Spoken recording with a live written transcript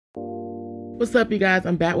What's up, you guys?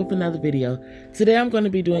 I'm back with another video. Today I'm going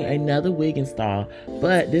to be doing another wig install,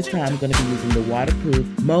 but this time I'm going to be using the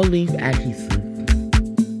waterproof Mo-Leaf Adhesive.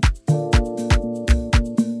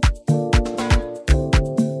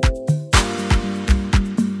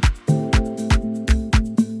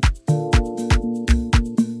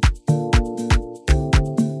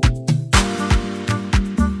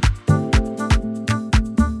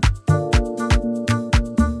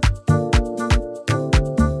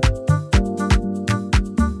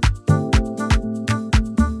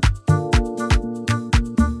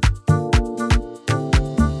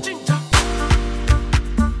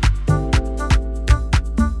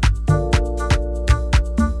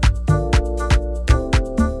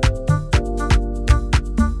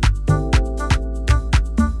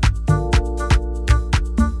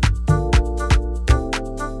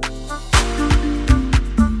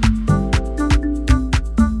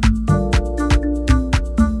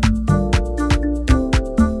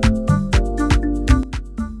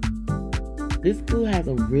 This glue has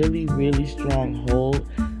a really strong hold.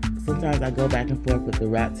 Sometimes I go back and forth with the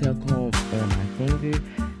rat tail comb on my finger,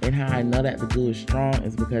 and how I know that the glue is strong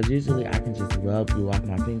is because usually I can just rub glue off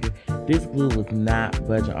my finger. This glue was not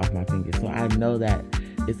budging off my finger, so I know that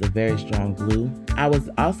it's a very strong glue. I was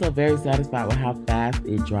also very satisfied with how fast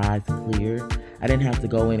it dries clear. I didn't have to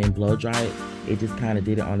go in and blow dry it. It just kind of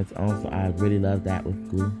did it on its own, so I really love that with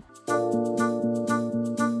glue.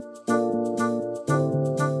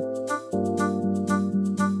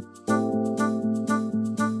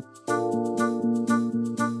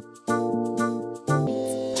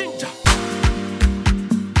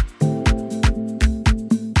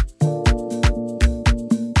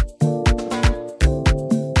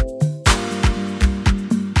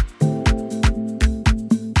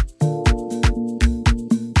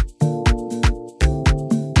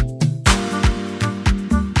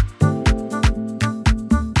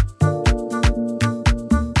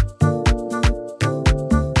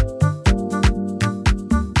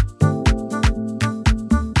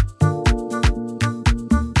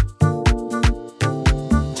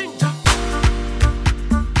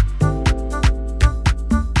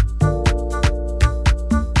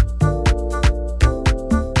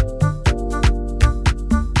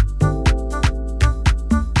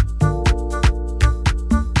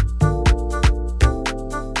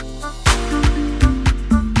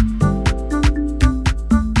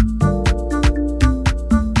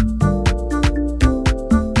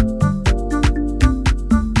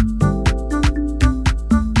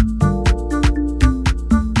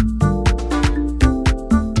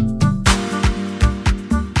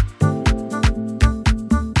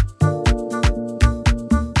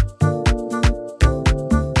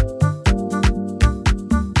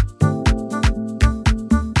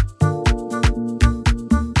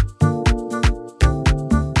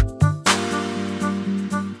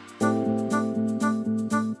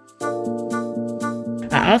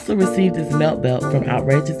 I also received this melt belt from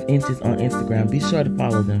Outrageous Inches on Instagram. Be sure to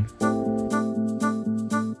follow them.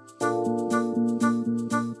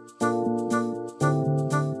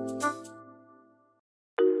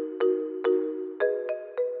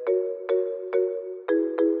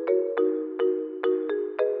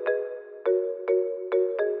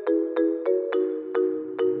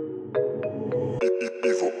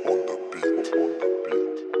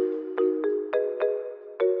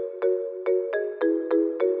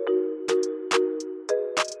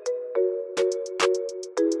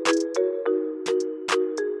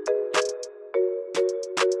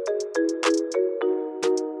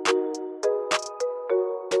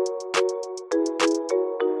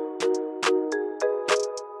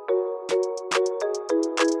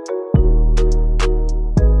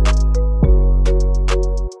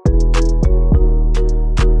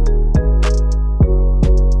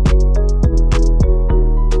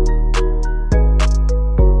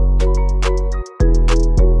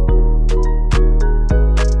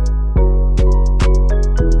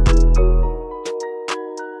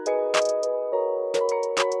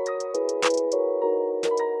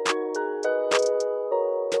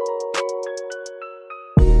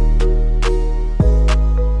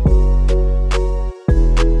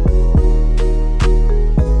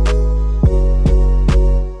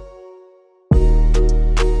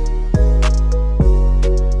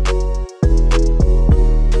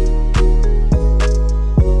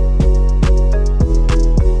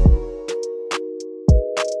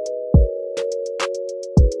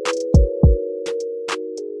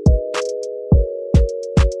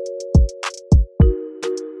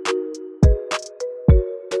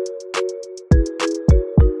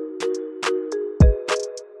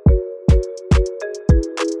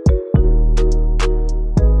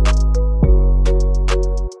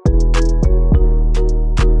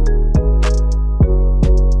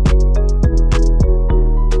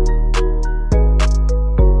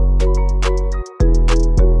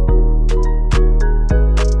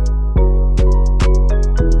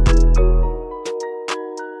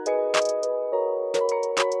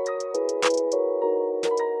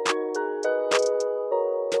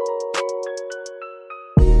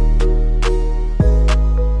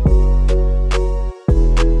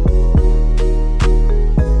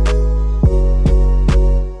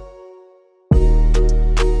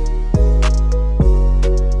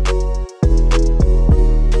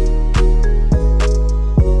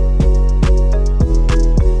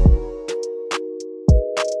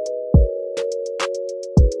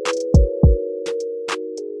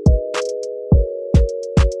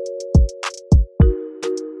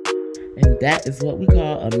 that is what we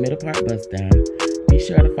call a mid-apart bust down. Be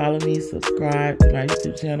sure to follow me, subscribe to my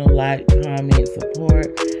YouTube channel, like, comment,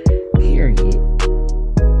 support, period.